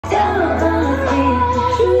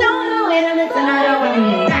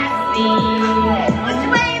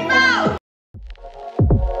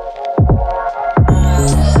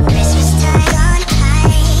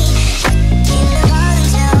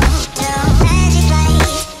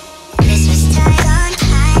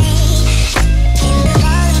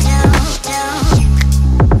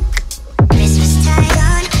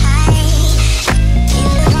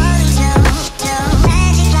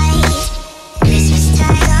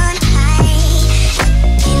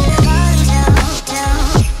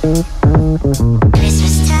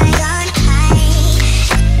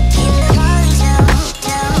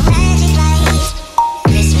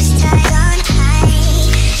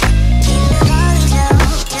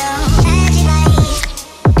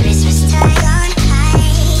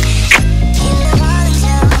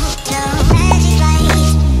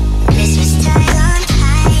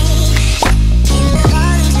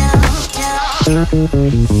Let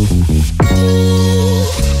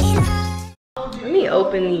me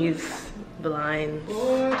open these blinds.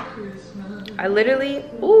 I literally,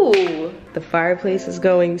 ooh, the fireplace is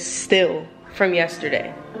going still from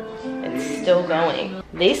yesterday. It's still going.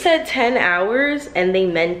 They said 10 hours and they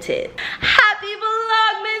meant it. Happy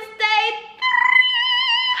Vlogmas Day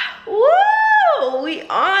 3! Woo! We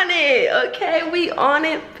on it, okay? We on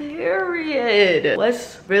it, period.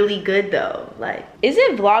 What's really good though? Like, is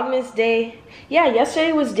it Vlogmas Day? Yeah,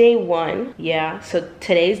 yesterday was day 1. Yeah, so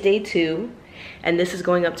today's day 2. And this is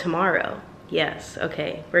going up tomorrow. Yes,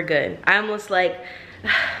 okay, we're good. I almost like,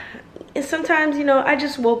 and sometimes, you know, I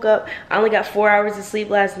just woke up. I only got 4 hours of sleep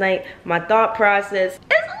last night. My thought process is a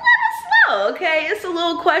little slow, okay? It's a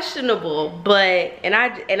little questionable, but, and I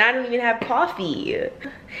don't even have coffee.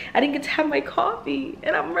 I didn't get to have my coffee,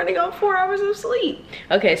 and I'm running on 4 hours of sleep.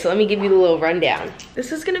 Okay, so let me give you the little rundown.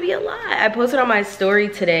 This is gonna be a lot. I posted on my story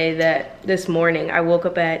today that this morning I woke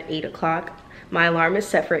up at 8 o'clock. My alarm is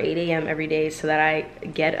set for 8 a.m. every day so that I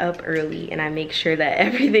get up early and I make sure that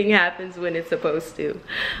everything happens when it's supposed to.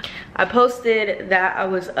 I posted that I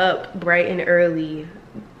was up bright and early,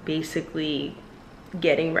 basically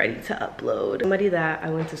getting ready to upload. Somebody that I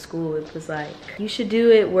went to school with was like, you should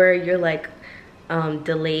do it where you're like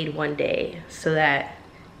delayed one day so that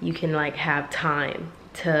you can like have time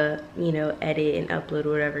to, you know, edit and upload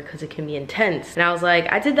or whatever, because it can be intense. And I was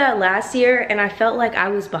like, I did that last year and I felt like I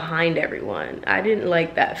was behind everyone. I didn't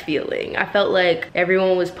like that feeling. I felt like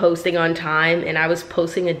everyone was posting on time and I was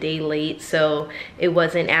posting a day late, so it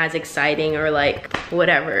wasn't as exciting or like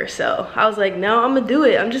whatever. So I was like, no, I'm gonna do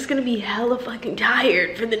it. I'm just gonna be hella fucking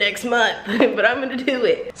tired for the next month, but I'm gonna do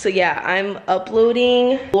it. So yeah, I'm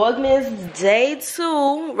uploading Vlogmas Day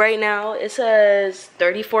 2 right now. It says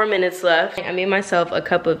 34 minutes left. I made myself a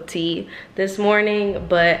cup of tea this morning,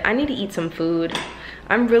 but I need to eat some food.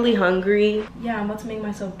 I'm really hungry. Yeah, I'm about to make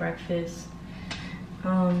myself breakfast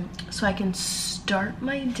so I can start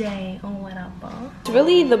my day on whatever. It's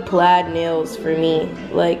really the plaid nails for me.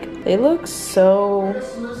 Like, they look so,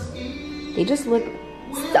 they just look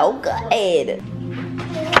so good.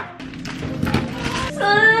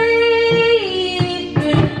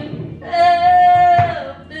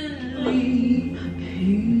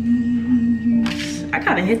 I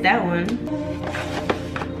kind of hit that one.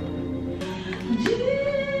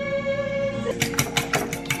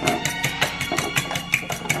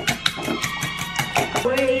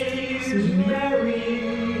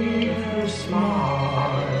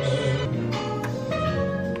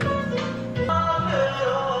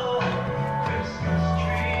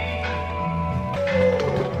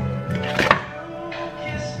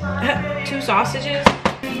 Two sausages.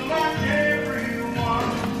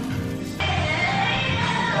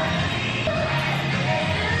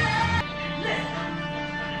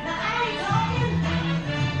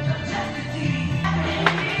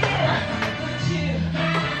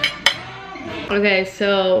 Okay,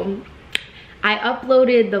 so I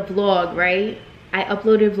uploaded the vlog, right? I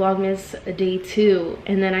uploaded Vlogmas Day 2,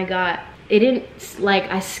 and then it didn't, like,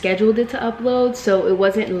 I scheduled it to upload, so it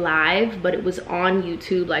wasn't live, but it was on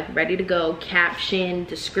YouTube, like ready to go, caption,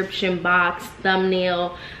 description box,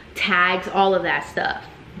 thumbnail, tags, all of that stuff.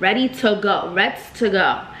 Ready to go,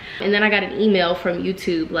 And then I got an email from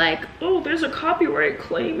YouTube like, oh, there's a copyright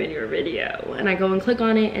claim in your video. And I go and click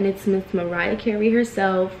on it, and it's Miss Mariah Carey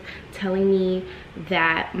herself telling me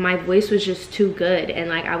that my voice was just too good, and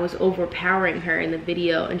like I was overpowering her in the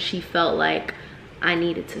video, and she felt like I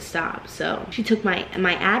needed to stop. So she took my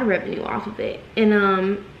ad revenue off of it.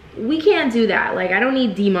 And we can't do that. Like, I don't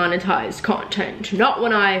need demonetized content. Not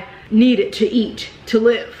when I need it to eat, to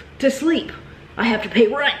live, to sleep. I have to pay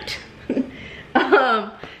rent.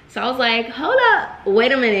 So I was like, hold up,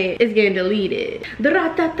 wait a minute, it's getting deleted.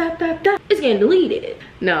 It's getting deleted.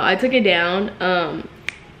 No, I took it down.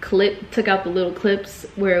 Took out the little clips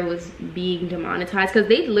where it was being demonetized, because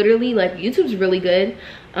they literally, like, YouTube's really good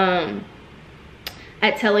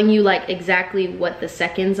at telling you like exactly what the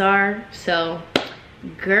seconds are. So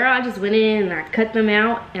girl, I just went in and I cut them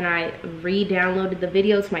out and I re-downloaded the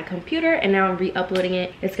video to my computer, and now I'm re-uploading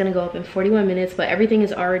it. It's gonna go up in 41 minutes, but everything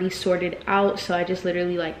is already sorted out, so I just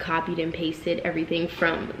literally like copied and pasted everything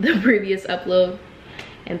from the previous upload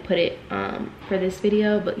and put it for this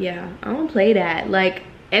video. But yeah, I don't play that. Like,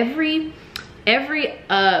 every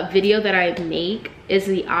video that I make is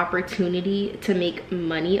the opportunity to make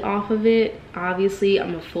money off of it. Obviously,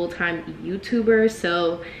 I'm a full-time YouTuber,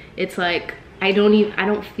 so it's like I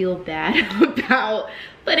don't feel bad about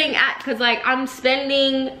putting at, because like I'm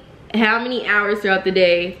spending how many hours throughout the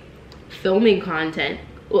day filming content,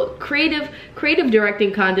 well, creative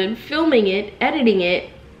directing content, filming it, editing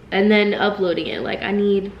it, and then uploading it. Like I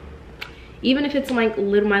need, even if it's like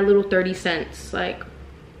my little 30 cents, like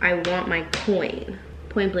I want my coin,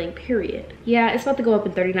 point blank period. Yeah, it's about to go up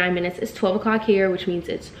in 39 minutes. It's 12 o'clock here, which means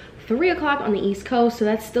it's 3 o'clock on the East Coast, so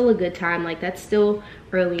that's still a good time. Like that's still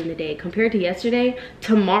early in the day compared to yesterday.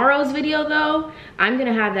 Tomorrow's video though, I'm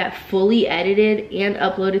gonna have that fully edited and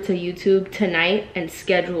uploaded to YouTube tonight and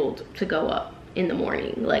scheduled to go up in the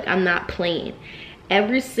morning. Like I'm not playing.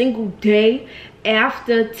 Every single day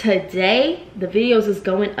after today, the videos is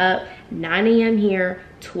going up 9 a.m. here,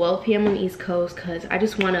 12 p.m. on the East Coast, because I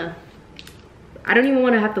just wanna, I don't even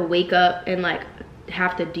want to have to wake up and like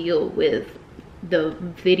have to deal with the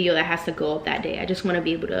video that has to go up that day. I just want to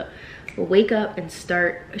be able to wake up and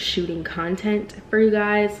start shooting content for you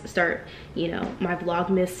guys, start, you know, my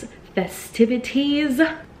Vlogmas festivities.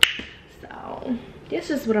 So this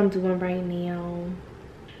is what I'm doing right now,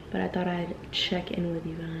 but I thought I'd check in with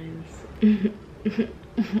you guys.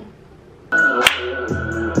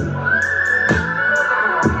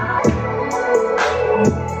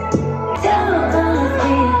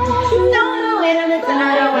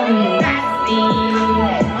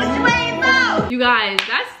 You guys,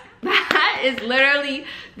 that is literally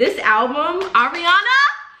this album. Ariana,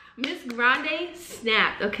 Miss Grande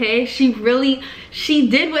snapped, okay? She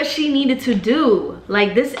did what she needed to do.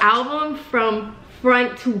 Like this album from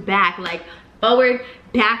front to back, like forward,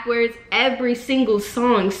 backwards, every single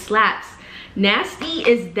song slaps. Nasty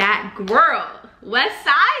is that girl. West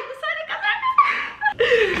Side?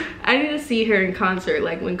 I need to see her in concert.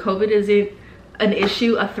 Like when COVID isn't an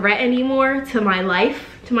issue, a threat anymore to my life,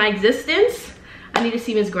 to my existence, I need to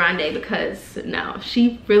see Miss Grande, because no,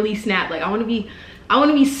 she really snapped. Like I want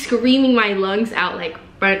to be screaming my lungs out like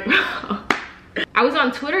front row. I was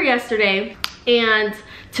on Twitter yesterday and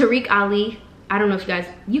Tariq Ali, I don't know if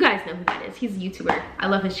you guys know who that is. He's a YouTuber. I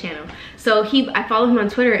love his channel. So I follow him on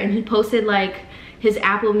Twitter, and he posted like his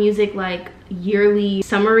Apple Music like yearly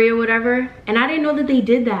summary or whatever, and I didn't know that they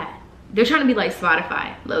did that. They're trying to be like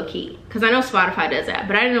Spotify, low-key, because I know Spotify does that,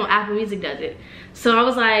 but I didn't know Apple Music does it. So I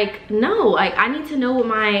was like, no, like I need to know what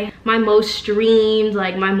my most streamed,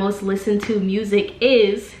 like my most listened to music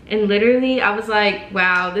is. And literally I was like,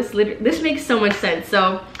 wow, this makes so much sense.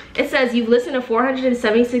 So it says you've listened to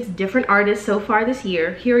 476 different artists so far this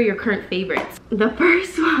year. Here are your current favorites. The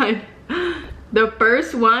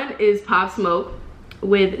first one is Pop Smoke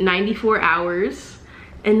with 94 hours.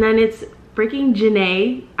 And then it's freaking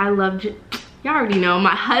Janae. I love, y'all already know.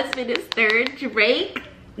 My husband is third. Drake,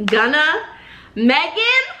 Gunna, Megan,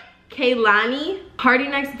 Kehlani, Party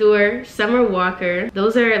Next Door, Summer Walker.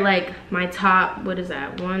 Those are like my top, what is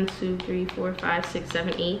that? 1, 2, 3, 4, 5, 6,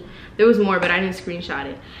 7, 8. There was more, but I didn't screenshot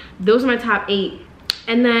it. Those are my top 8.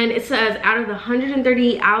 And then it says, out of the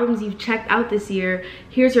 138 albums you've checked out this year,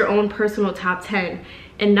 here's your own personal top 10.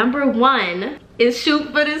 And number 1 is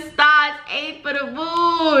Shoot for the Stars, Aim for the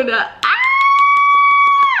Moon. Ah!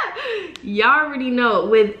 Y'all already know,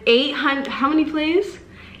 with 800, how many plays?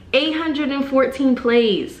 814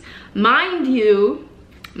 plays. Mind you,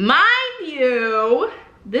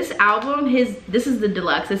 this album, this is the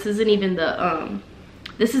deluxe. This isn't even the,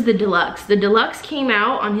 this is the deluxe. The deluxe came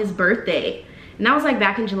out on his birthday, and that was like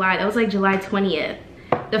back in July. That was like July 20th.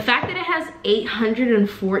 The fact that it has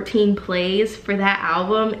 814 plays for that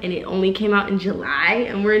album and it only came out in July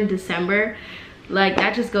and we're in December, like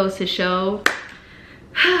that just goes to show,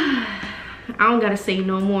 I don't gotta say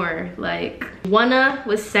no more. Like Wanna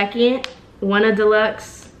was second, Wanna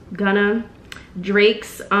Deluxe, Gunna,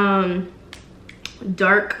 Drake's Dark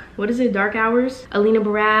Hours, Alina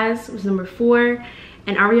Baraz was number 4,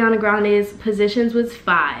 and Ariana Grande's Positions was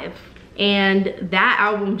 5. And that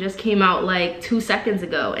album just came out like 2 seconds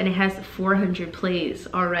ago and it has 400 plays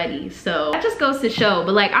already. So that just goes to show.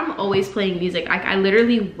 But like, I'm always playing music. Like I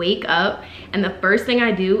literally wake up and the first thing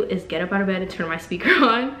I do is get up out of bed and turn my speaker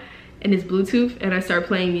on, and it's Bluetooth, and I start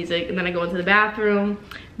playing music. And then I go into the bathroom,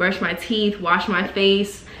 brush my teeth, wash my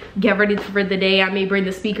face, get ready for the day. I may bring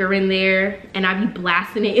the speaker in there and I be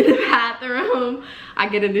blasting it in the bathroom. I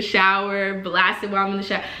get in the shower, blast it while I'm in the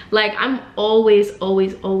shower. Like I'm always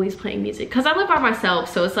playing music because I live by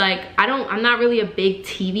myself. So it's like, I'm not really a big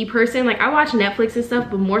TV person. Like I watch Netflix and stuff,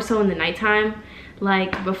 but more so in the nighttime,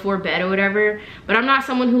 like before bed or whatever. But I'm not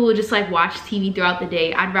someone who will just like watch TV throughout the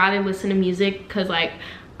day. I'd rather listen to music because like,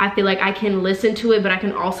 I feel like I can listen to it, but I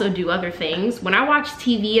can also do other things. When I watch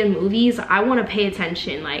TV and movies, I want to pay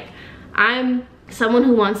attention. Like I'm someone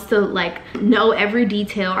who wants to like know every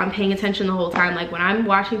detail. I'm paying attention the whole time. Like when I'm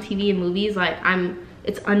watching TV and movies, like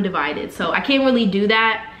it's undivided. So I can't really do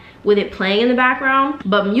that with it playing in the background.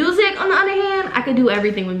 But music, on the other hand, I could do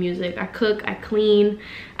everything with music. I cook, I clean,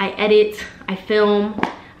 I edit, I film,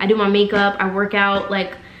 I do my makeup, I work out,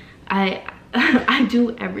 like I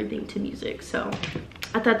do everything to music. So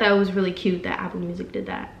I thought that was really cute that Apple Music did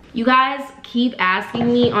that. You guys keep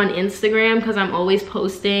asking me on Instagram, because I'm always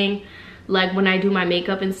posting, like when I do my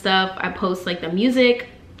makeup and stuff, I post like the music.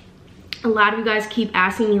 A lot of you guys keep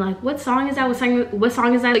asking me like, what song is that? What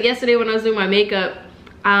song is that? Like yesterday when I was doing my makeup,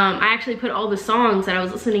 I actually put all the songs that I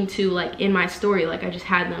was listening to like in my story. Like I just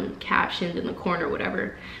had them captioned in the corner or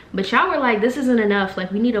whatever. But y'all were like, this isn't enough.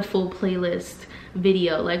 Like we need a full playlist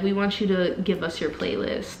video. Like we want you to give us your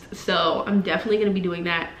playlist. So I'm definitely gonna be doing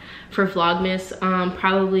that for Vlogmas.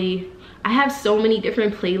 Probably, I have so many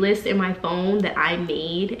different playlists in my phone that I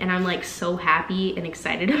made, and I'm like so happy and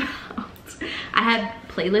excited about. I have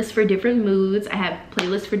playlists for different moods. I have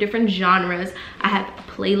playlists for different genres. I have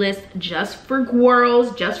playlists just for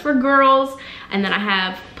girls, and then I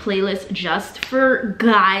have playlists just for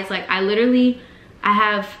guys. Like I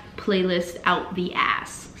have playlists out the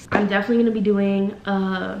ass. I'm definitely gonna be doing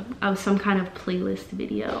some kind of playlist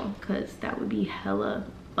video, because that would be hella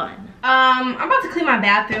fun. I'm about to clean my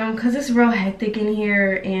bathroom because it's real hectic in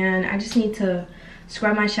here, and I just need to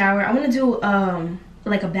scrub my shower. I want to do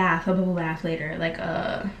like a bubble bath later, like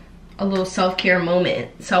a little self-care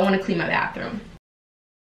moment. So I want to clean my bathroom.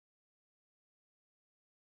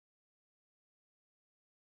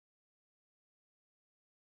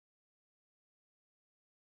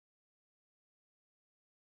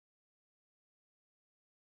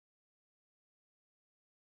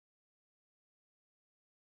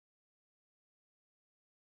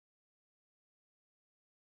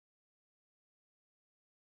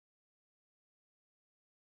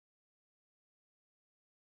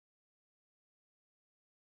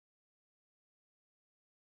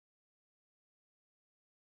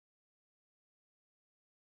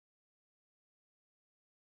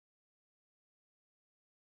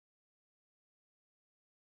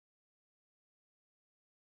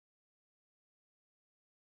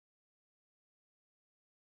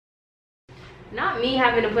 Not me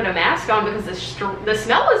having to put a mask on because the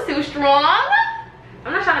smell is too strong.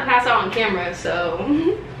 I'm not trying to pass out on camera, so.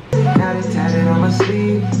 Now it's tatted on my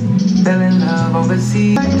sleeve. Fell in love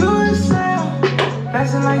overseas. Like doing so,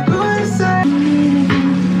 passing like doing so.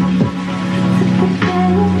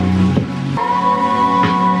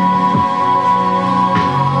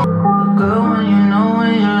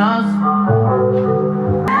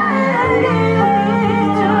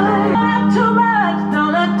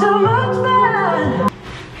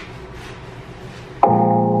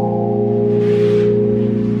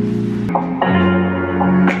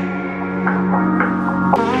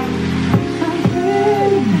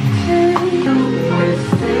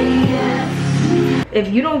 If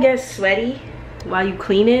you don't get sweaty while you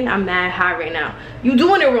cleaning, I'm mad hot right now. You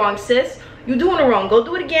doing it wrong, sis. You doing it wrong. Go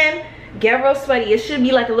do it again. Get real sweaty. It should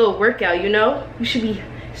be like a little workout, you know? You should be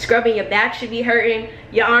scrubbing. Your back should be hurting.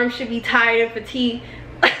 Your arms should be tired and fatigued.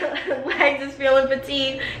 Legs is feeling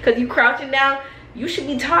fatigued because you crouching down. You should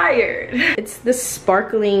be tired. It's the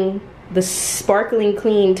sparkling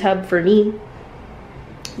clean tub for me.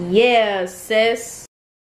 Yeah, sis.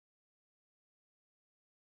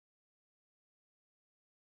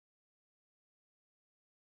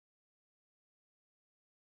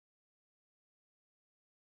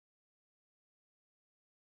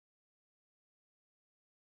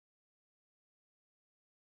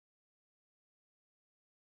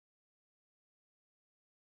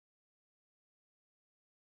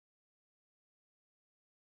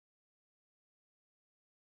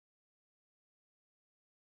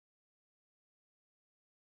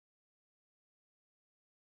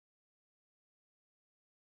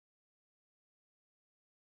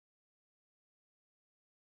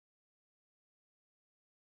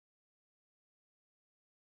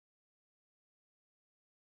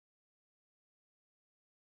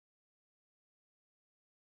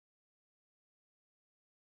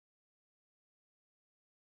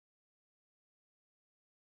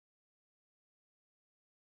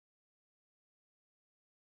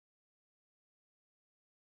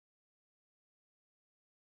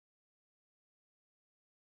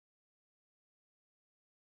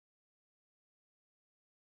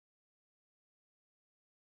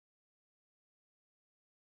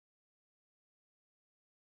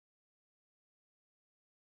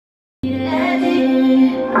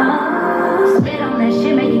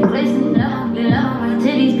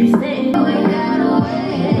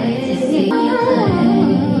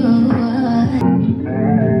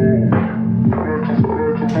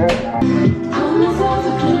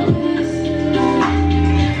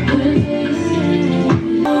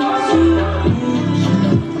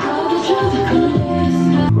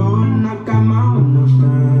 Rolling, I got my windows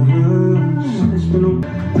down.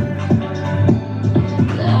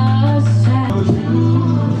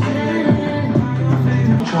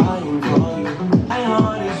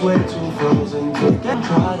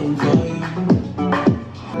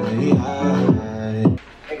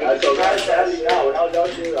 This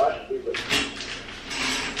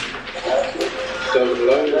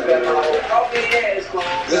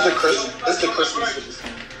is the Christmas.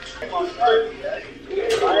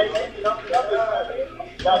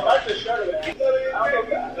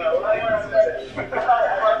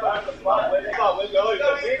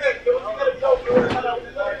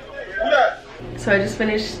 So I just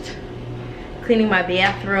finished cleaning my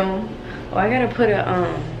bathroom. Oh, I gotta put a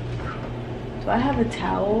do I have a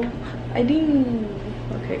towel? I do.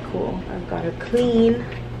 Okay, cool. I've got a clean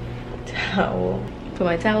towel. Put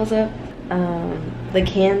my towels up. The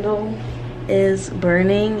candle is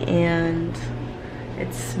burning and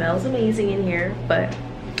it smells amazing in here, but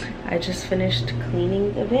I just finished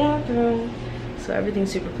cleaning the bathroom, so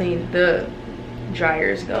everything's super clean. The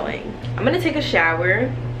dryer's going. I'm gonna take a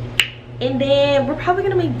shower and then we're probably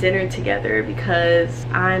gonna make dinner together because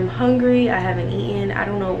I'm hungry. I haven't eaten. I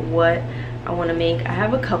don't know what I want to make. I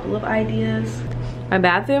have a couple of ideas. My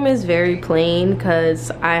bathroom is very plain because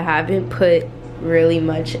I haven't put really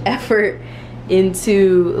much effort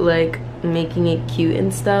into like making it cute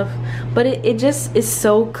and stuff, but it just is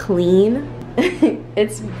so clean.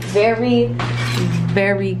 It's very,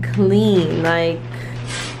 very clean. Like,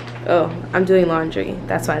 oh, I'm doing laundry,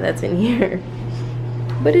 that's why that's in here.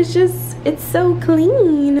 But it's just, it's so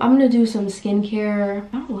clean. I'm gonna do some skincare.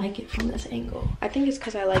 I don't like it from this angle. I think it's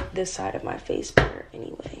because I like this side of my face better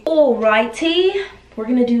anyway. Alrighty, we're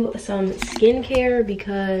gonna do some skincare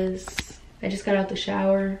because I just got out the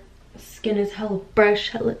shower. Skin is hella fresh,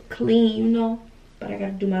 hella clean, you know? But I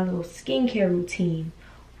gotta do my little skincare routine.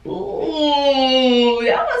 Ooh,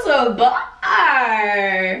 that was a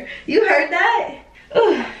bar. You heard that?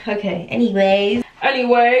 Ooh, okay, anyways,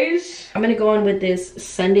 I'm gonna go on with this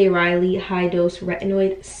Sunday Riley high dose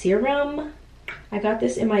retinoid serum. I got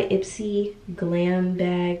this in my Ipsy glam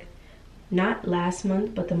bag, not last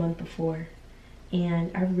month, but the month before.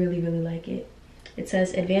 And I really, really like it. It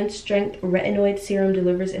says advanced strength retinoid serum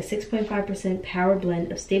delivers a 6.5% power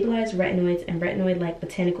blend of stabilized retinoids and retinoid-like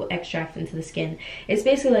botanical extracts into the skin. It's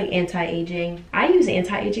basically like anti-aging. I use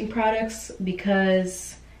anti-aging products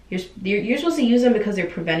because you're supposed to use them because they're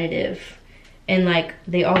preventative, and like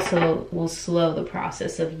they also will slow the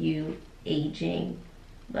process of you aging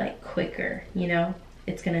like quicker, you know?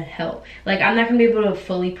 It's gonna help. Like, I'm not gonna be able to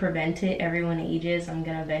fully prevent it. Everyone ages. I'm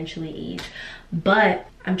gonna eventually age, but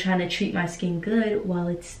I'm trying to treat my skin good while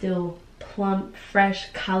it's still plump,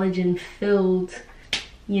 fresh, collagen filled,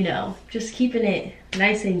 you know, just keeping it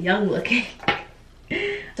nice and young looking.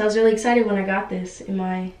 So I was really excited when I got this in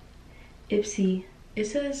my Ipsy. It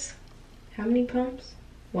says how many pumps?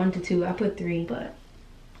 1 to 2. I put 3, but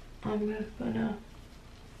I'm just gonna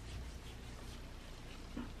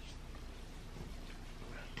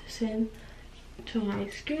rub this in to my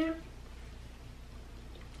skin.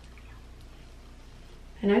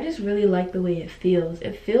 And I just really like the way it feels.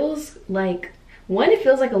 It feels like, one, it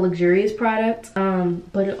feels like a luxurious product,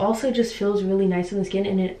 but it also just feels really nice on the skin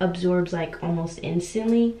and it absorbs like almost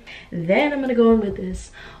instantly. Then I'm gonna go in with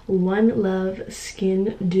this One Love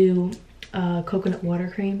Skin Dew coconut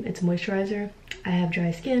water cream. It's a moisturizer. I have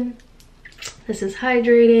dry skin. This is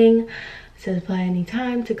hydrating. It says apply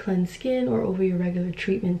anytime to cleanse skin or over your regular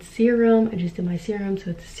treatment serum. I just did my serum,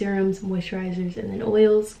 so it's serums, moisturizers, and then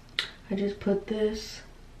oils. I just put this.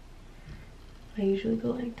 I usually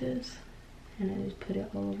go like this, and I just put it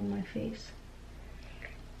all over my face,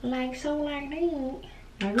 like so, like that.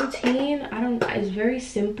 My routine, it's very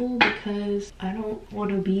simple because I don't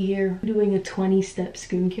want to be here doing a 20-step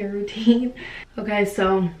skincare routine. Okay,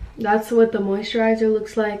 so that's what the moisturizer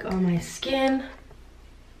looks like on my skin.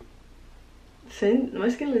 My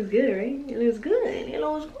skin looks good, right? It looks good. It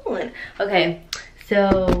looks good. Okay,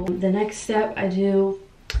 so the next step I do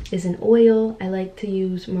is an oil. I like to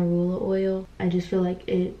use marula oil. I just feel like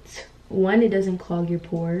it doesn't clog your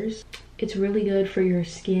pores. It's really good for your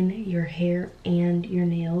skin, your hair, and your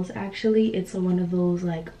nails. Actually, it's one of those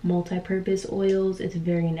like multi-purpose oils. It's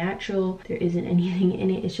very natural. There isn't anything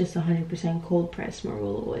in it. It's just 100% cold pressed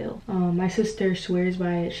marula oil. My sister swears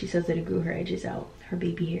by it. She says that it grew her edges out, her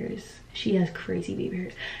baby hairs. She has crazy baby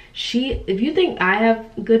hairs. If you think I have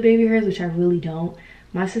good baby hairs, which I really don't,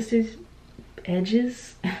 my sister's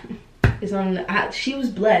edges is on the, she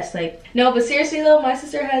was blessed. Like, no, but seriously though, my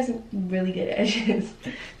sister has really good edges.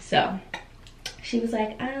 So she was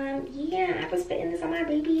like, yeah, I was putting this on my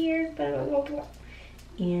baby hairs, blah, blah, blah, blah.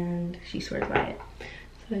 And she swears by it.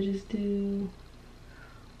 So I just do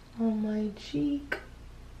on my cheek,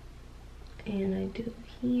 and I do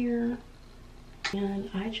here, and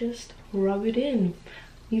I just rub it in.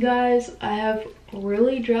 You guys, I have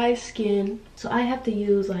really dry skin, so I have to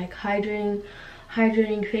use like hydrating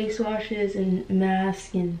hydrating face washes and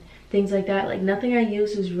masks and things like that. Like nothing I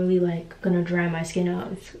use is really like gonna dry my skin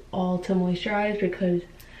out. It's all to moisturize because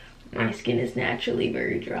my skin is naturally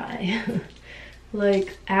very dry.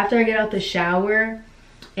 Like after I get out the shower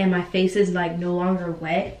and my face is like no longer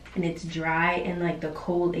wet and it's dry and like the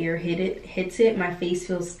cold air hits it, my face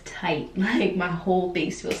feels tight. Like my whole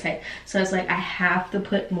face feels tight. So it's like I have to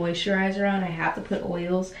put moisturizer on, I have to put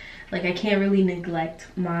oils. Like I can't really neglect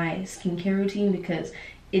my skincare routine because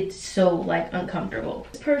it's so like uncomfortable.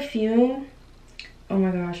 This perfume, oh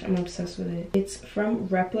my gosh, I'm obsessed with it. It's from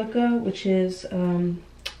Replica, which is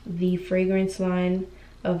the fragrance line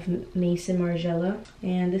of Maison Margiela,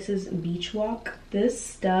 and this is Beach Walk. This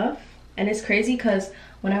stuff, and it's crazy because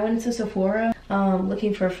when I went into Sephora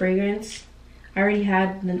looking for a fragrance, I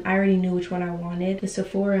already knew which one I wanted. The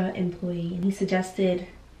Sephora employee, and he suggested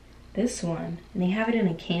this one, and they have it in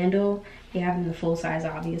a candle, they have it in the full size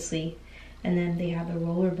obviously, and then they have the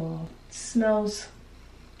rollerball. It smells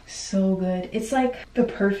so good. It's like the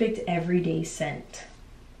perfect everyday scent.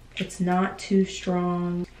 It's not too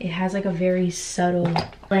strong. It has like a very subtle,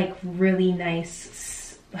 like really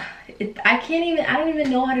nice, I don't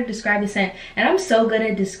even know how to describe the scent. And I'm so good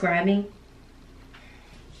at describing.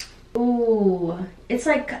 Ooh, it's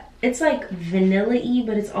like vanilla-y,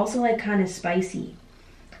 but it's also like kind of spicy.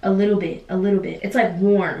 A little bit. It's like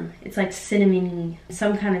warm. It's like cinnamony,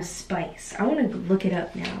 some kind of spice. I want to look it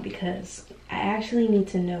up now because I actually need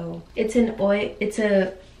to know. It's a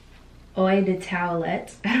Eau de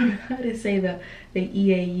Toilette. I don't know how to say the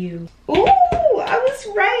EAU. Ooh, I was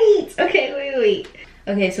right. Okay, wait.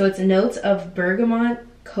 Okay, so it's notes of bergamot,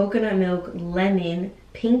 coconut milk, lemon,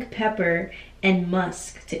 pink pepper, and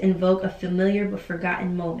musk to invoke a familiar but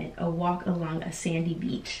forgotten moment, a walk along a sandy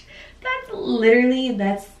beach. That's literally,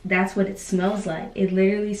 that's what it smells like. It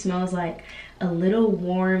literally smells like a little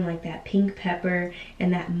warm, like that pink pepper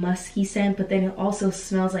and that musky scent, but then it also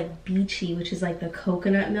smells like beachy, which is like the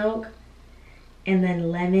coconut milk. And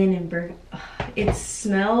then lemon and bergamot. It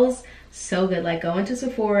smells so good. Like go into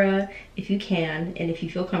Sephora if you can, and if you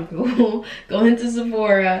feel comfortable, go into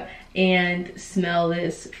Sephora and smell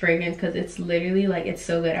this fragrance because it's literally like, it's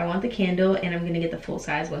so good. I want the candle, and I'm gonna get the full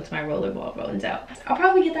size once my rollerball runs out. I'll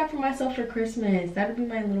probably get that for myself for Christmas. That'll be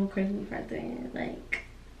my little Christmas present. Like,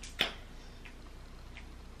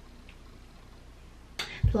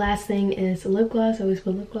 the last thing is a lip gloss. I always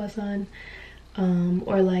put lip gloss on.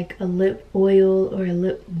 Or like a lip oil or a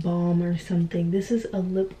lip balm or something. This is a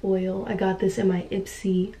lip oil. I got this in my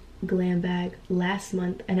Ipsy glam bag last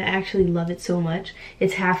month, and I actually love it so much.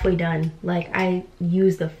 It's halfway done. Like I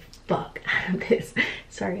use the fuck out of this.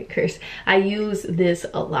 Sorry, curse. I use this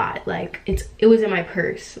a lot. Like it was in my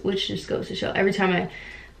purse, which just goes to show. Every time I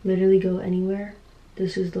literally go anywhere,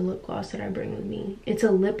 this is the lip gloss that I bring with me. It's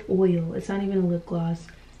a lip oil. It's not even a lip gloss.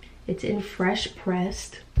 It's in Fresh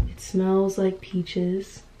Pressed. It smells like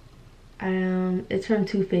peaches. It's from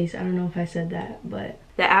Too Faced. I don't know if I said that, but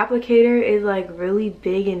the applicator is like really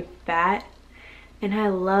big and fat, and I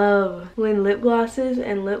love when lip glosses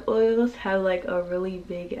and lip oils have like a really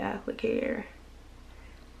big applicator.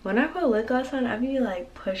 When I put lip gloss on, I be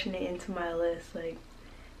like pushing it into my lips. Like,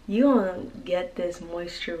 you don't get this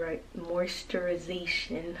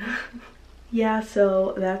moisturization. Yeah,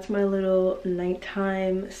 so that's my little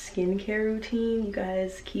nighttime skincare routine. You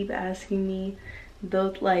guys keep asking me.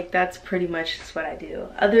 Though, like, that's pretty much just what I do.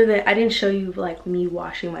 Other than, I didn't show you like me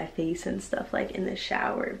washing my face and stuff like in the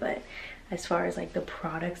shower, but as far as like the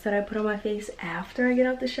products that I put on my face after I get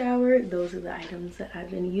out the shower, those are the items that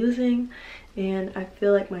I've been using. And I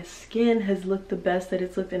feel like my skin has looked the best that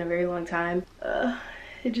it's looked in a very long time.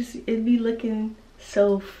 It'd be looking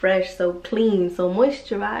so fresh, so clean, so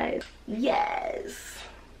moisturized. Yes.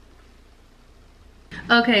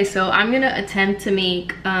 Okay, so I'm gonna attempt to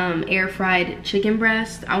make air fried chicken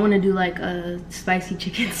breast. I want to do like a spicy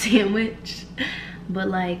chicken sandwich, but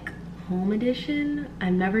like home edition.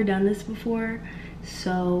 I've never done this before,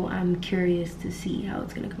 so I'm curious to see how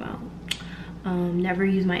it's gonna come out. Never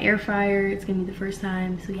used my air fryer. It's gonna be the first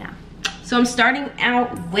time, so yeah. So I'm starting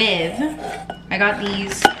out with, I got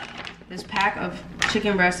this pack of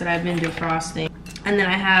chicken breast that I've been defrosting, and then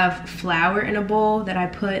I have flour in a bowl that I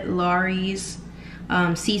put Lawry's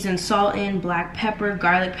seasoned salt in, black pepper,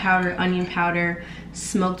 garlic powder, onion powder,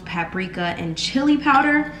 smoked paprika, and chili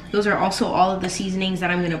powder. Those are also all of the seasonings that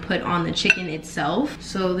I'm gonna put on the chicken itself.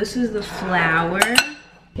 So this is the flour.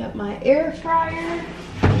 Got my air fryer.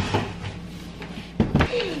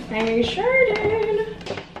 I sure did.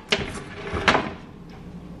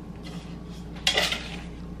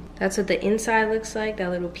 That's what the inside looks like,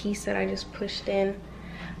 that little piece that I just pushed in.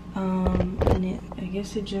 And I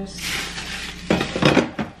guess it just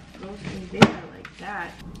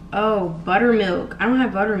that? Oh, buttermilk. I don't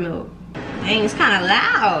have buttermilk. Dang, it's kind of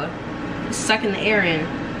loud. It's sucking the air in.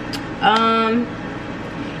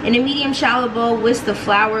 In a medium shallow bowl, whisk the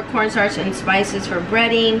flour, cornstarch, and spices for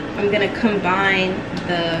breading. I'm gonna combine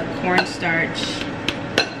the cornstarch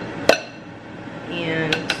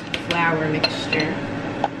and flour mixture.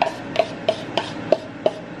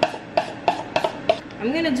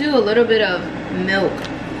 I'm gonna do a little bit of milk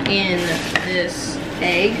in this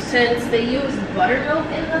egg. Since they use buttermilk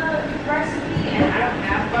in the recipe and I don't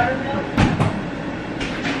have buttermilk,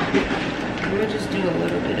 I'm gonna just do a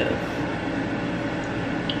little bit of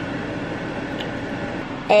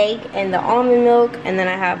egg and the almond milk, and then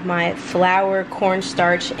I have my flour,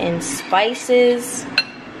 cornstarch, and spices.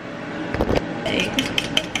 Egg.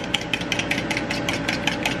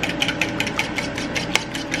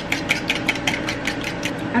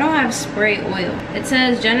 I don't have spray oil. It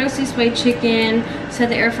says generously spray chicken, set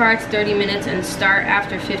the air fryer to 30 minutes and start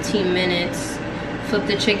after 15 minutes. Flip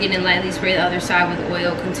the chicken and lightly spray the other side with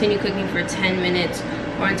oil. Continue cooking for 10 minutes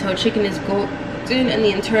or until chicken is golden and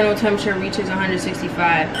the internal temperature reaches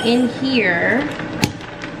 165. In here,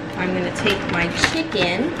 I'm gonna take my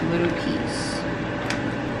chicken, little piece,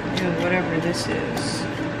 and whatever this is.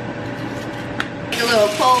 A little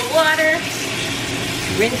cold water,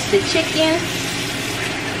 rinse the chicken.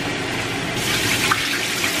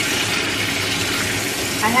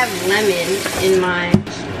 I have lemon in my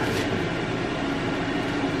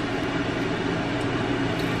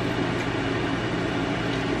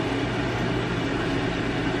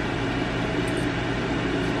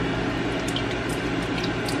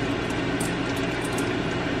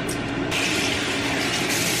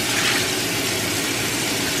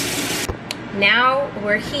Now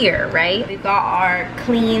we're here, right? We've got our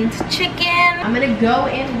cleaned chicken. I'm gonna go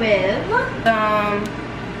in with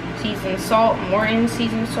seasoned salt, Morton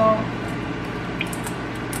seasoned salt.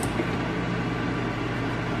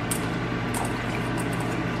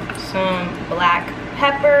 Some black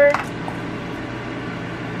pepper.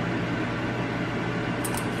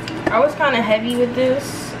 I was kind of heavy with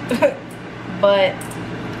this, but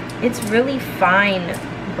it's really fine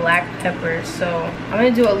black pepper, so I'm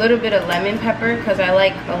gonna do a little bit of lemon pepper because I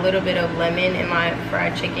like a little bit of lemon in my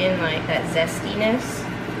fried chicken, like that zestiness.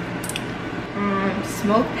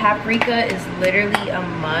 Smoked paprika is literally a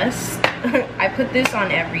must. I put this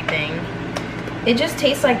on everything. It just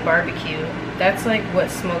tastes like barbecue. That's like what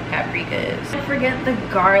smoked paprika is. Don't forget the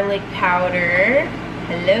garlic powder.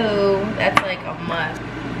 Hello, that's like a must.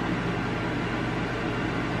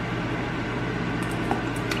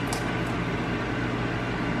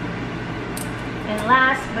 And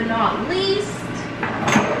last but not least,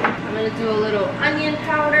 I'm gonna do a little onion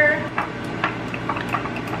powder.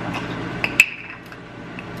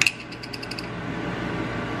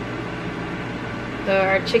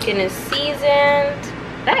 Our chicken is seasoned.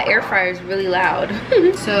 That air fryer is really loud.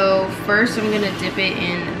 So first I'm gonna dip it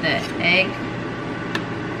in the egg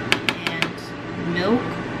and milk.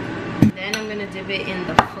 Then I'm gonna dip it in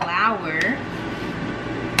the flour.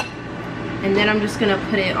 And then I'm just gonna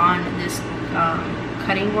put it on this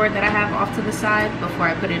cutting board that I have off to the side before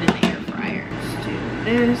I put it in the air fryer. Let's do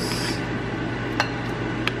this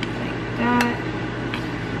like that.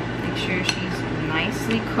 Make sure she's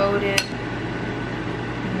nicely coated.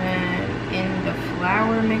 And then in the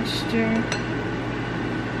flour mixture,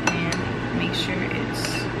 and make sure it's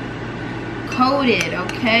coated,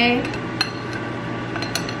 okay?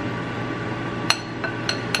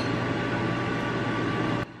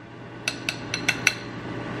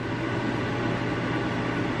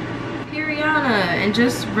 And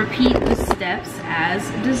just repeat the steps as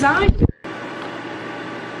designed.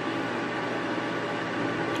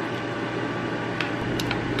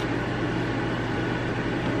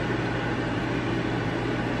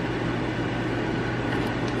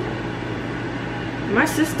 My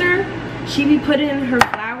sister, she be putting her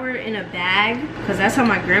flour in a bag because that's how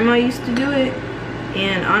my grandma used to do it.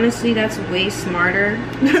 And honestly, that's way smarter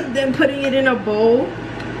than putting it in a bowl.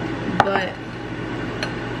 But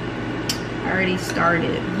already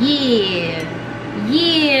started. Yeah,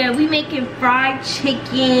 we making fried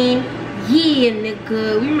chicken. Yeah,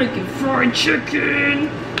 nigga, we making fried chicken.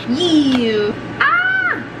 Yeah.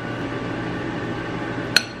 Ah!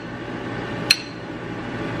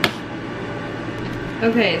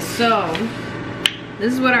 Okay, so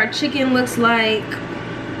this is what our chicken looks like.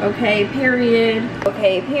 Okay, period.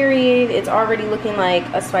 Okay, period. It's already looking like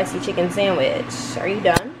a spicy chicken sandwich. Are you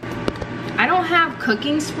done? I don't have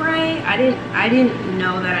cooking spray. I didn't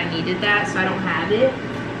know that I needed that, so I don't have it.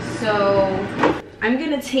 So I'm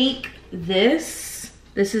gonna take this.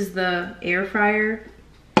 This is the air fryer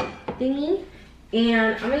thingy,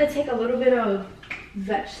 And I'm gonna take a little bit of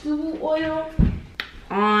vegetable oil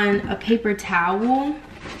on a paper towel,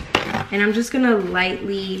 and I'm just gonna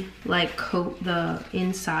lightly like coat the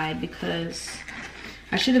inside because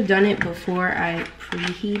I should have done it before I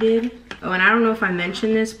preheated. Oh, and I don't know if I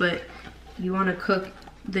mentioned this, but you want to cook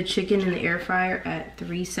the chicken in the air fryer at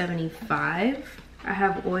 375. I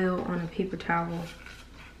have oil on a paper towel.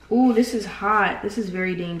 Ooh, this is hot. This is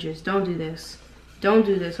very dangerous. Don't do this. Don't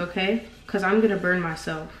do this, okay? Because I'm gonna burn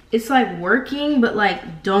myself. It's like working, but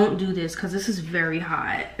like don't do this because this is very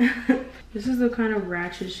hot. This is the kind of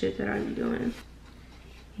ratchet shit that I be doing.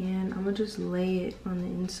 And I'm gonna just lay it on the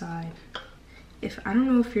inside. I don't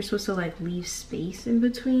know if you're supposed to like leave space in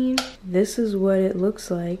between. This is what it looks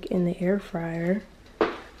like in the air fryer.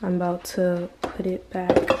 I'm about to put it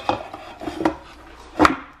back.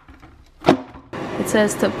 It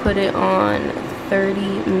says to put it on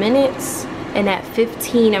 30 minutes. And at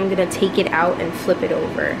 15, I'm gonna take it out and flip it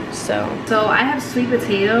over. So I have sweet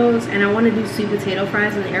potatoes and I wanna do sweet potato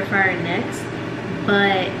fries in the air fryer next,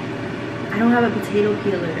 but I don't have a potato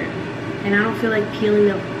peeler. And I don't feel like peeling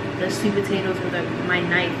the sweet potatoes with my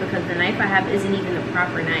knife because the knife I have isn't even the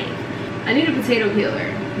proper knife. I need a potato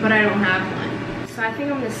peeler, but I don't have one. So I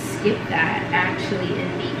think I'm gonna skip that actually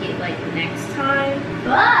and make it like next time.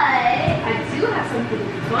 But I do have something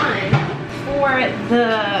fun for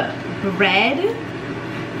the bread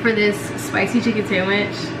for this spicy chicken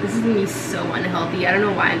sandwich. This is gonna be so unhealthy. I don't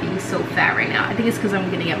know why I'm being so fat right now. I think it's because I'm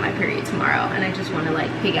gonna get my period tomorrow and I just want to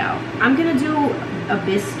like pig out. I'm gonna do a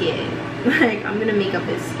biscuit. Like I'm gonna make a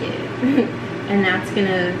biscuit and that's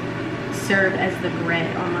gonna serve as the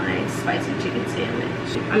bread on my spicy chicken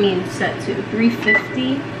sandwich. I mean set to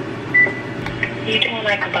 350. You doing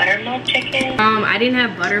like a buttermilk chicken? I didn't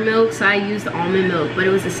have buttermilk, so I used almond milk, but it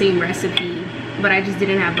was the same recipe. But I just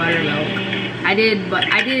didn't have buttermilk. I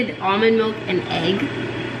did almond milk and egg,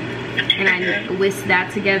 and I whisked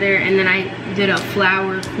that together, and then I did a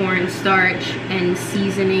flour, cornstarch, and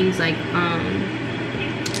seasonings like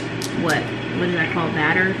what is that called?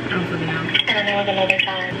 Batter? I don't fucking know. And then there was another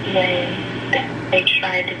time when they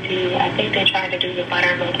tried to do, I think they tried to do the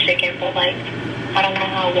buttermilk chicken, but like I don't know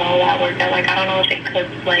how well that worked out. Like I don't know if it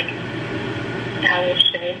cooked like how it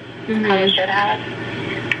should have,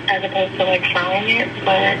 as opposed to like frying it,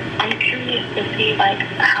 but I'm curious to see like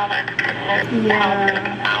how that's gonna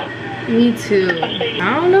come out. Me too.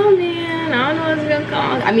 I don't know, man. I don't know what's gonna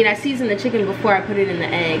come. I mean, I seasoned the chicken before I put it in the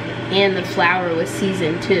egg, and the flour was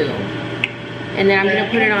seasoned too. And then I'm gonna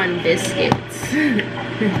put it on biscuits.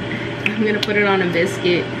 I'm gonna put it on a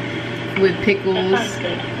biscuit with pickles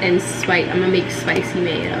and I'm gonna make spicy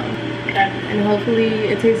mayo. And hopefully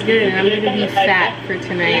it tastes good, and I'm gonna be fat for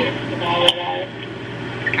tonight.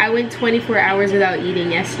 I went 24 hours without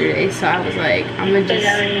eating yesterday, so I was like, I'm gonna just...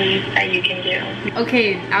 that you can do.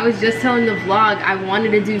 Okay, I was just telling the vlog I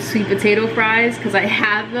wanted to do sweet potato fries because I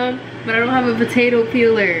have them, but I don't have a potato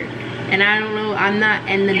peeler. And I don't know, I'm not,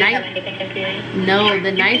 and the knife... No,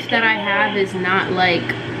 the knife that I have is not like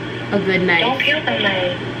a good knife. Don't peel the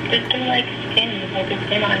knife. Just do like skin, like a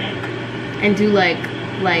skin on it. And do like...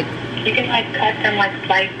 You can like cut them, like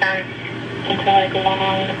slice them into like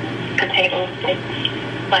long potato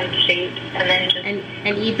like shapes, and then just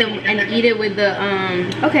and eat them and eat it with the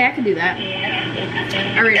okay, I can do that.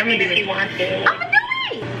 Yeah. Alright, I'm gonna do if it. You want to. I'm gonna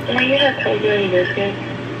do it! Well, you have Pillsbury biscuits.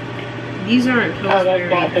 These aren't Pillsbury. Oh,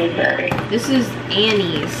 that's not Pillsbury. This is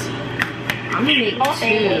Annie's. I'm gonna make 2.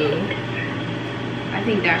 I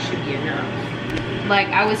think that should be enough. Like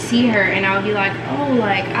I would see her and I would be like, oh,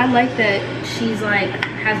 like I like that she's like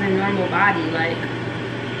has a normal body. Like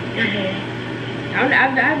I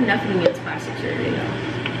have nothing against plastic surgery though.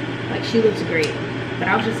 Like she looks great, but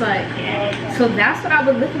I was just like, so that's what I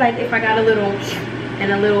would look like if I got a little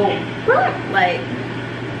and a little like.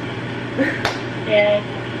 Yeah.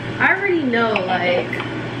 I already know, like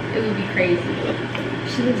it would be crazy.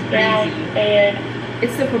 She looks crazy. Yeah,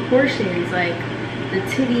 it's the proportions, like the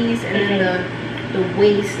titties and then the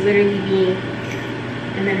waist literally being,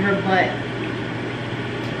 and then her butt.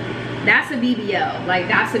 That's a BBL. Like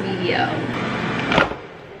that's a BBL.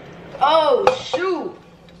 Oh shoot.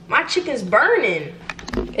 My chicken's burning.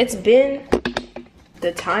 It's been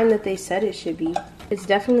the time that they said it should be. It's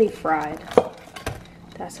definitely fried.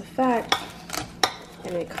 That's a fact.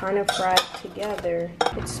 And it kind of fried together.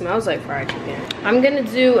 It smells like fried chicken. I'm gonna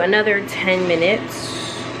do another 10 minutes.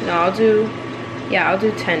 No, I'll do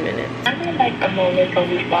 10 minutes. I had like a moment when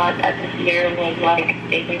we thought that this year was like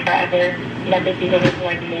taking forever. That this year was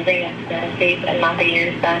like moving at the pace and not the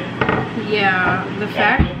year's done. Yeah, the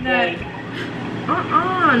fact that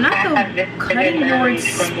Not the cutting board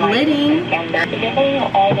splitting.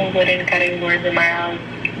 All the wooden cutting boards in my house.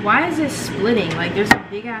 Why is it splitting? Like there's a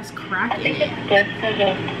big ass crack in it. It's just because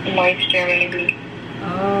of moisture, maybe.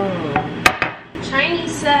 Oh.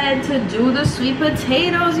 Chinese said to do the sweet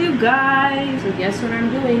potatoes, you guys. So guess what I'm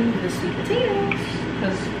doing? The sweet potatoes.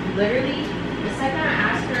 Because literally, the second I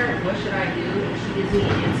ask her, what should I do? And she gives me an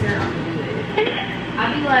answer, I'm gonna do it.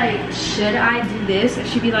 I'd be like, should I do this? And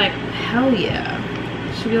she'd be like, hell yeah.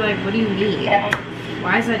 She'd be like, what do you mean? Yeah.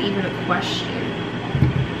 Why is that even a question?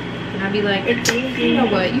 And I'd be like, you know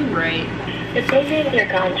what, you're right. It's maybe in your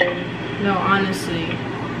conscience. No, honestly.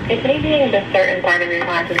 It's maybe in a certain part of your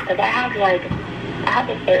conscience. Because I have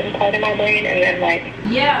a certain part of my brain and then like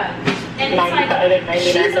yeah, and it's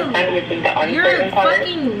like you're a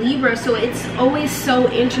fucking Libra, so it's always so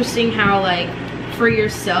interesting how like for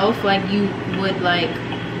yourself like you would like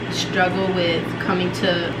struggle with coming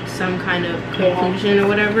to some kind of conclusion or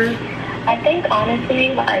whatever. I think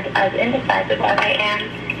honestly, like as indecisive as I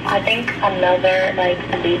am, I think another like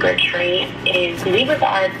Libra trait is Libras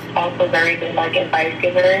are also very good like advice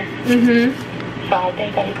givers. So I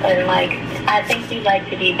think I think we like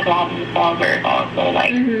to be problem solvers also,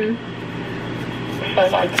 like for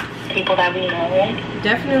like people that we know.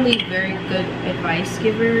 Definitely very good advice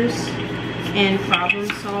givers and problem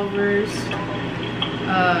solvers,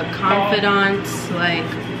 confidants. Like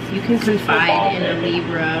you can confide in a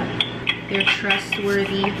Libra. They're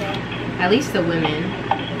trustworthy. At least the women.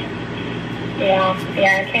 Yeah,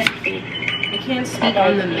 I can't speak. I can't speak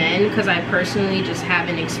on the men because I personally just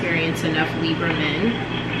haven't experienced enough Libra men.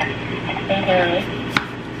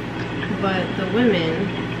 But the women.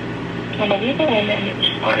 Well, the Libra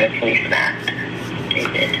women honestly snapped.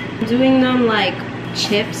 Doing them like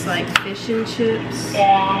chips, like fish and chips.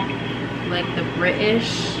 Yeah. Like the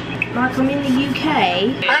British. Like I'm in the UK. I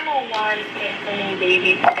don't know why they can't so many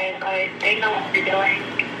babies today, but they know what they're doing.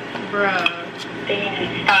 Bruh. They need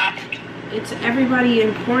to stop. It's everybody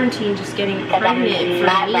in quarantine just getting pregnant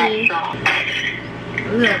for me. A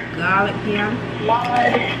little garlic here.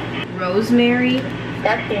 Blood. Rosemary.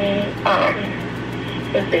 Destiny,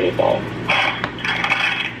 is basil.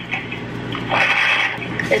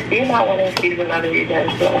 If you're not wanting to use another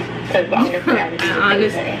utensil, because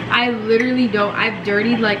honestly, I literally don't. I've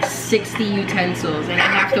dirtied like 60 utensils and I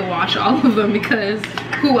have to wash all of them because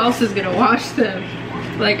who else is gonna wash them?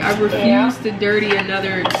 Like I refuse to dirty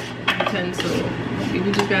another utensil. We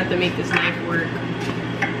just got to make this knife work.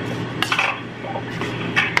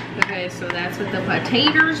 Okay, so that's what the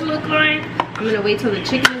potatoes look like. I'm gonna wait till the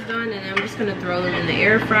chicken is done and then I'm just gonna throw them in the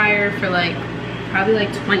air fryer for like probably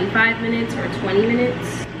like 25 minutes or 20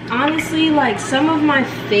 minutes. Honestly, like some of my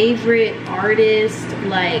favorite artists,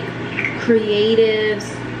 like creatives,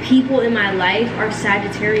 people in my life are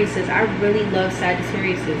Sagittariuses. I really love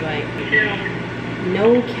Sagittariuses, like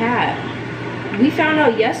no cap. We found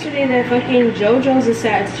out yesterday that fucking JoJo's a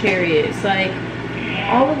Sagittarius. Like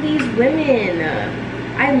all of these women,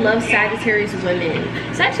 I love Sagittarius women.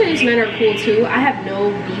 Sagittarius men are cool too. I have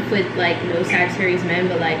no beef with like no Sagittarius men,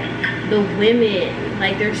 but like the women,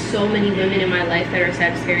 like there's so many women in my life that are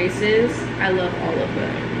Sagittariuses. I love all of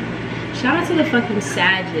them. Shout out to the fucking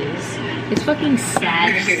Sages. It's fucking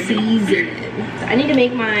Sag season. I need to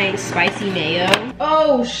make my spicy mayo.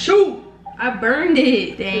 Oh shoot! I burned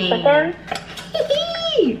it. Dang.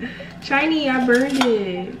 Shiny, I burned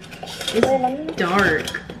it. It's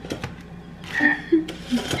dark.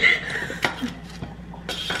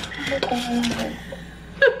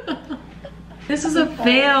 This is a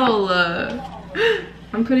fail.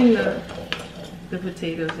 I'm putting the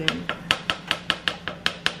potatoes in.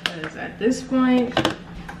 Because at this point,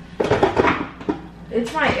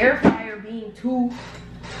 it's my air fryer being too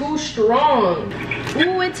strong.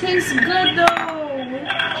 Ooh, it tastes good though.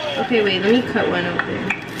 Okay, wait, let me cut one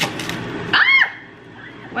open. Ah!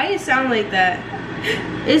 Why do you sound like that?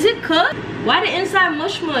 Is it cooked? Why the inside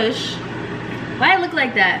mush mush? Why it look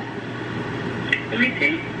like that? Let me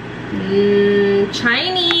see.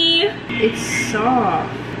 Shiny. It's soft.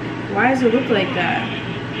 Why does it look like that?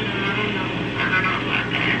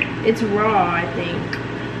 It's raw, I think.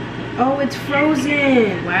 Oh, it's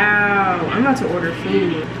frozen. Wow. I'm about to order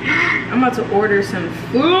food. I'm about to order some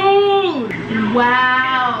food.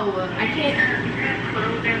 Wow. I can't.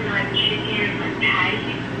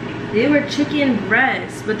 They were chicken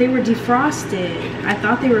breasts, but they were defrosted. I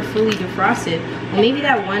thought they were fully defrosted. Well, maybe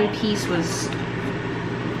that one piece was.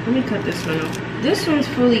 Let me cut this one off. This one's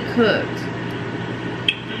fully cooked.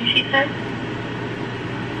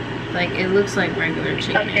 Like it looks like regular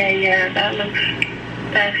chicken. Okay, yeah, that looks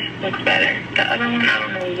better. The other one, I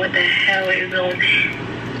don't know what the hell is going.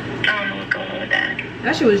 I don't know what's going on with that.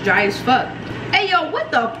 That shit was dry as fuck. Hey yo, what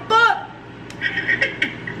the fuck?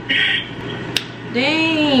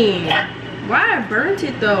 Dang. Why I burnt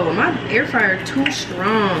it though? My air fryer too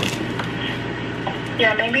strong.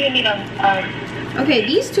 Yeah, maybe you need a Okay,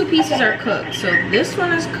 these 2 pieces are cooked. So this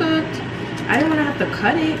one is cooked. I didn't want to have to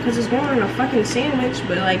cut it because it's going on a fucking sandwich,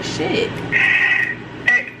 but like shit.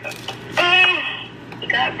 It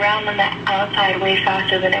got brown on the outside way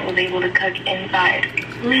faster than it was able to cook inside.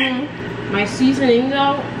 My seasoning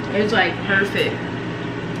though is like perfect.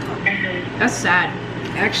 That's sad.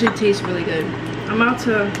 It actually tastes really good. I'm about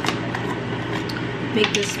to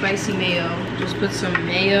make this spicy mayo. Just put some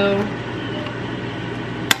mayo.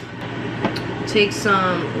 Take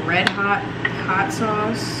some red hot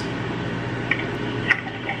sauce.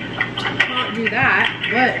 Can't do that,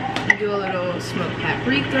 but do a little smoked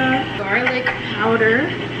paprika, garlic powder.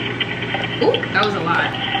 Ooh, that was a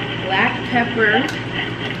lot. Black pepper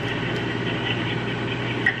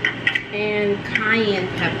and cayenne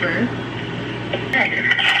pepper.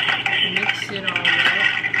 Mix it all up.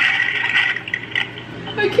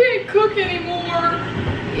 I can't cook anymore.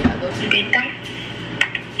 Yeah, those are good.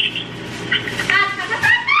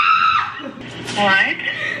 What?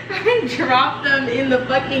 I dropped them in the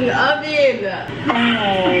fucking oven.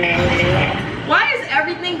 Why is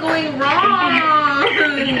everything going wrong?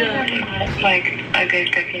 It's like a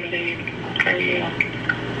good cooking day for you.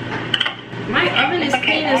 My oven is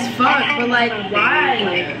clean as fuck, but like,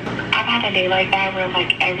 why? I've had a day like that where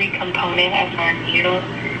like every component of my meal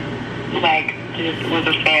like just was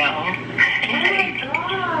a fail. Oh my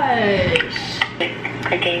gosh.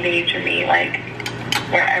 Cooking days for me, like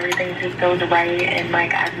where everything just goes right and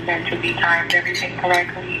like I've meant to be timed everything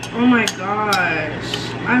correctly. Oh my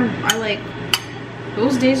gosh. I like,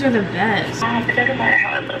 those days are the best. It doesn't matter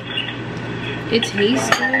how it looks. It tastes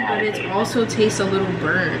good, but it also tastes a little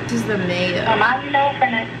burnt. This is the mayo. I know for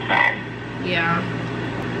next time. Yeah.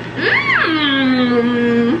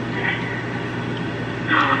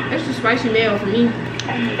 It's the spicy mayo for me.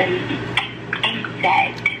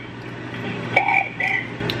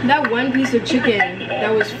 That one piece of chicken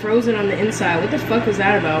that was frozen on the inside, what the fuck was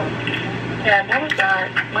that about? Yeah, that was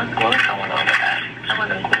bad. What's going on with that? That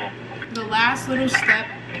wasn't cool. The last little step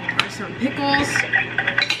are some pickles.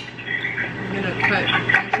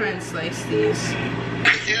 I'm try and slice these.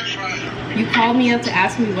 You called me up to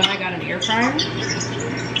ask me when I got an air fryer?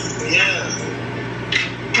 Yeah.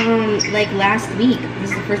 Like last week. This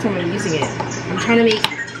is the first time I'm using it.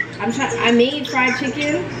 I made fried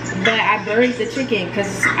chicken, but I burned the chicken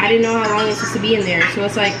because I didn't know how long it's supposed to be in there. So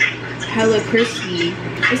it's like hella crispy.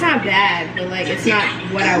 It's not bad, but like it's not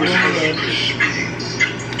what I wanted.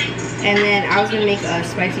 And then I was gonna make a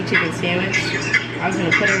spicy chicken sandwich. I was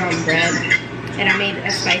gonna put it on bread. And I made a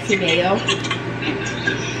spicy mayo.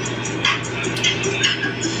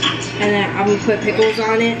 And then I'm gonna put pickles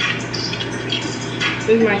on it.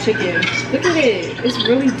 Look at my chicken. Look at it. It's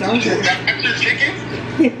really dark. Chicken?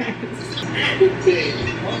 Yes.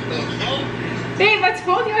 Babe, I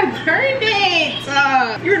told you I burned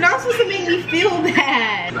it. You're not supposed to make me feel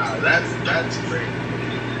bad. Nah, that's great.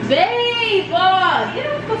 Babe, get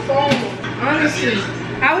off the phone. Honestly,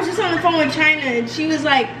 I was just on the phone with China and she was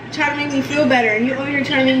like trying to make me feel better, and you over here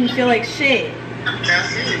trying to make me feel like shit. Can't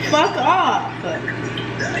see it again. Fuck off.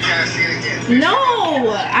 I can't see it again. No,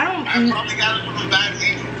 I don't. I probably got it from a bad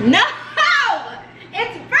angle. No,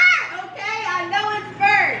 it's burnt. Okay, I know it's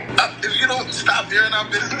burnt. If you don't stop hearing our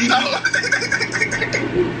business out,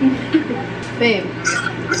 Babe,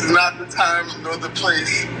 this is not the time nor the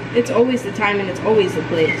place. it's always the time and it's always the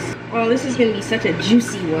place. Oh, this is gonna be such a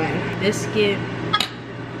juicy one. Biscuit.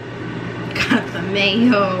 Got the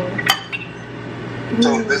mayo.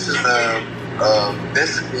 So this is the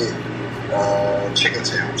biscuit chicken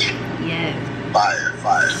sandwich. Yeah.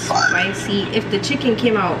 Fire. Spicy. If the chicken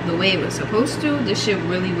came out the way it was supposed to, this shit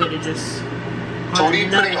really would have just. So what are you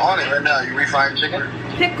putting on it right now? You refrying chicken?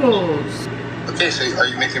 Pickles. Okay, so are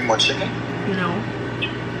you making more chicken? No.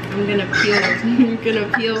 I'm gonna peel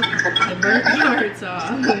the burnt parts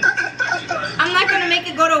off. I'm not gonna make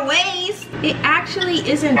it go to waste. It actually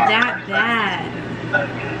isn't that bad.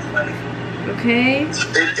 Okay? Is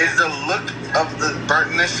the look of the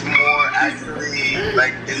burntness more actually,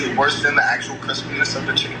 like, is it worse than the actual crispiness of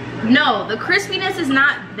the chicken? No, the crispiness is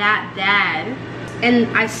not that bad.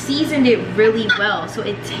 And I seasoned it really well, so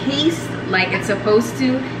it tastes like it's supposed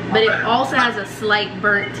to, but it also has a slight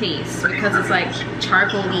burnt taste because it's like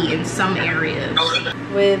charcoaly in some areas.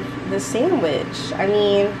 With the sandwich, I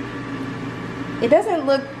mean, it doesn't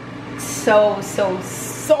look so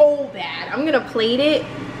bad. I'm gonna plate it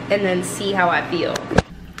and then see how I feel.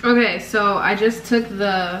 Okay, so I just took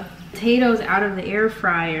the potatoes out of the air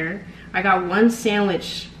fryer. I got one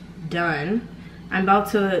sandwich done. I'm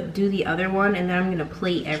about to do the other one, and then I'm gonna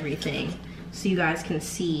plate everything so you guys can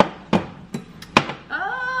see.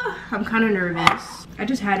 I'm kind of nervous. I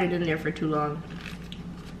just had it in there for too long,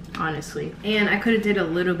 honestly. And I could have did a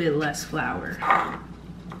little bit less flour.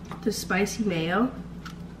 The spicy mayo.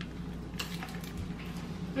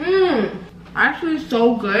 Actually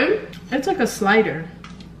so good. It's like a slider.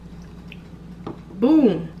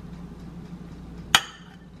 Boom.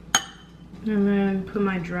 And then put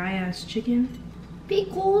my dry ass chicken.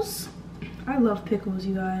 Pickles. I love pickles,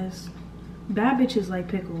 you guys. Bad bitches like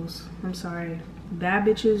pickles. I'm sorry. Bad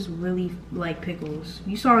bitches really like pickles.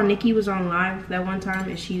 You saw Nikki was on live that one time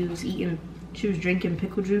and she was drinking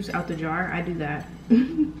pickle juice out the jar. I do that.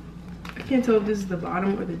 I can't tell if this is the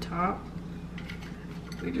bottom or the top.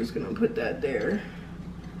 We're just gonna put that there.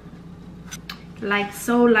 Like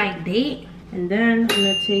so, like that. And then I'm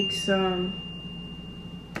gonna take some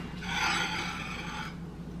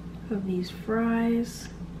of these fries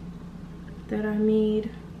that I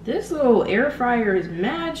made. This little air fryer is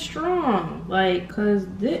mad strong, like, cause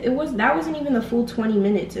that wasn't even the full 20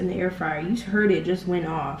 minutes in the air fryer. You heard it just went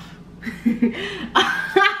off. The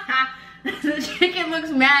chicken looks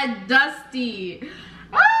mad dusty.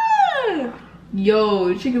 Ah!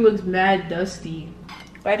 Yo, chicken looks mad dusty.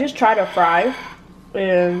 I just tried a fry,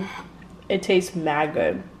 and it tastes mad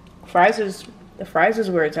good. The fries is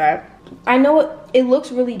where it's at. I know it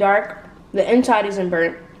looks really dark. The inside isn't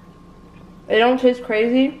burnt. It don't taste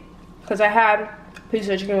crazy because I had a piece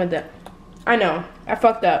of chicken with it. I know, I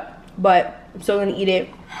fucked up, but I'm still gonna eat it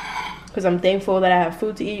because I'm thankful that I have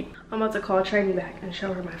food to eat. I'm about to call Trini back and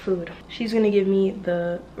show her my food. She's gonna give me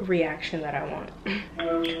the reaction that I want.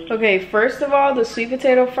 Okay, first of all, the sweet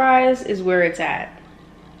potato fries is where it's at.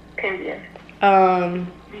 Period.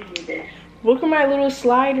 Look at my little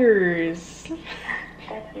sliders.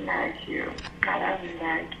 That's mad cute. That was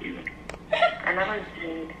mad cute. I never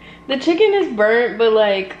did. The chicken is burnt, but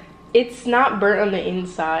like, it's not burnt on the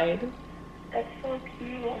inside. That's so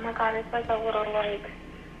cute. Oh my god, it's like a little like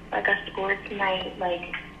a sports night,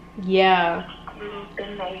 like, yeah, little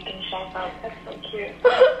thing that you can shop out. That's so cute.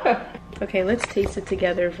 Okay, let's taste it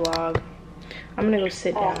together vlog. I'm gonna go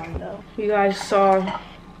sit down though. You guys saw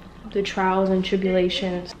the trials and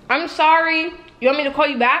tribulations. I'm sorry. You want me to call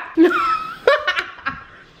you back?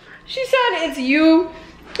 She said it's you.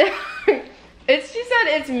 She said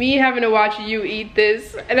it's me having to watch you eat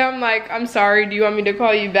this. And I'm like, I'm sorry, do you want me to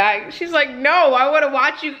call you back? She's like, no, I want to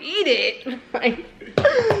watch you eat it. Like,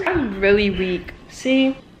 I'm really weak.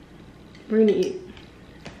 See, we're gonna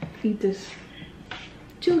eat this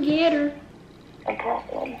together. A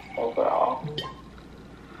problem overall.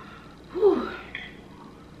 Whew.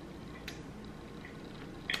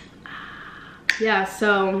 Yeah,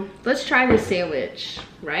 so let's try this sandwich,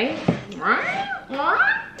 right?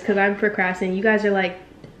 Because I'm procrastinating. You guys are like,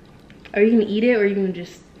 are you gonna eat it or are you gonna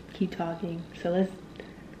just keep talking? So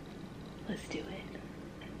let's do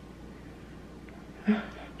it.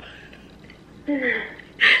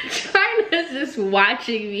 China's just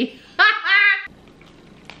watching me.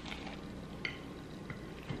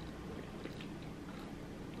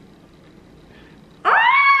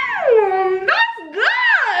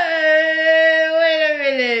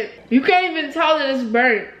 You can't even tell that it's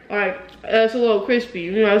burnt. Like, it's a little crispy.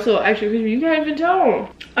 You know, it's a little extra crispy. You can't even tell.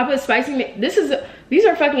 I put spicy. These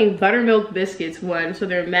are fucking buttermilk biscuits, one, so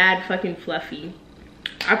they're mad fucking fluffy.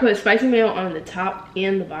 I put spicy mayo on the top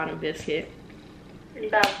and the bottom biscuit.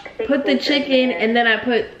 Put the chicken, and then I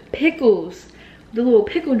put pickles, the little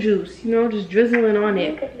pickle juice. You know, just drizzling on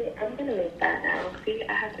it. I'm gonna make that now. See,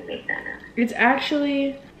 I have to make that now. It's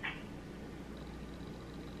actually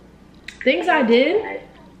things I did.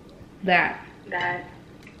 That. I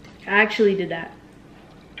actually did that.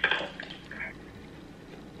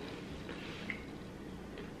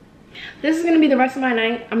 This is gonna be the rest of my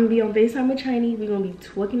night. I'm gonna be on FaceTime with Chiny. We're gonna be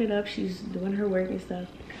twerking it up. She's doing her work and stuff.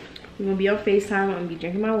 We're gonna be on FaceTime. I'm gonna be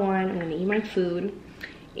drinking my wine. I'm gonna eat my food.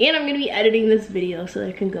 And I'm gonna be editing this video so that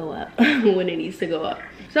it can go up when it needs to go up.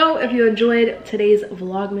 So if you enjoyed today's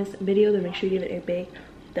Vlogmas video, then make sure you give it a big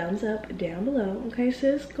thumbs up down below. Okay,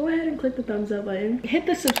 sis, go ahead and click the thumbs up button, hit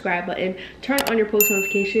the subscribe button, turn on your post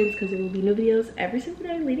notifications because there will be new videos every single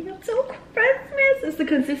day leading up to Christmas. It's the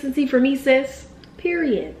consistency for me, sis,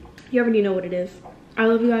 period. You already know what it is. I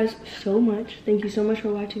love you guys so much. Thank you so much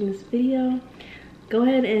for watching this video. Go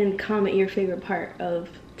ahead and comment your favorite part of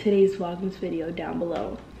today's Vlogmas video down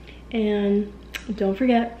below, and don't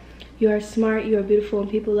forget, you are smart, you are beautiful, and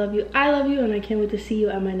people love you. I love you, and I can't wait to see you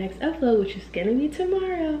on my next upload, which is gonna be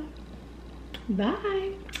tomorrow.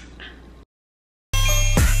 Bye.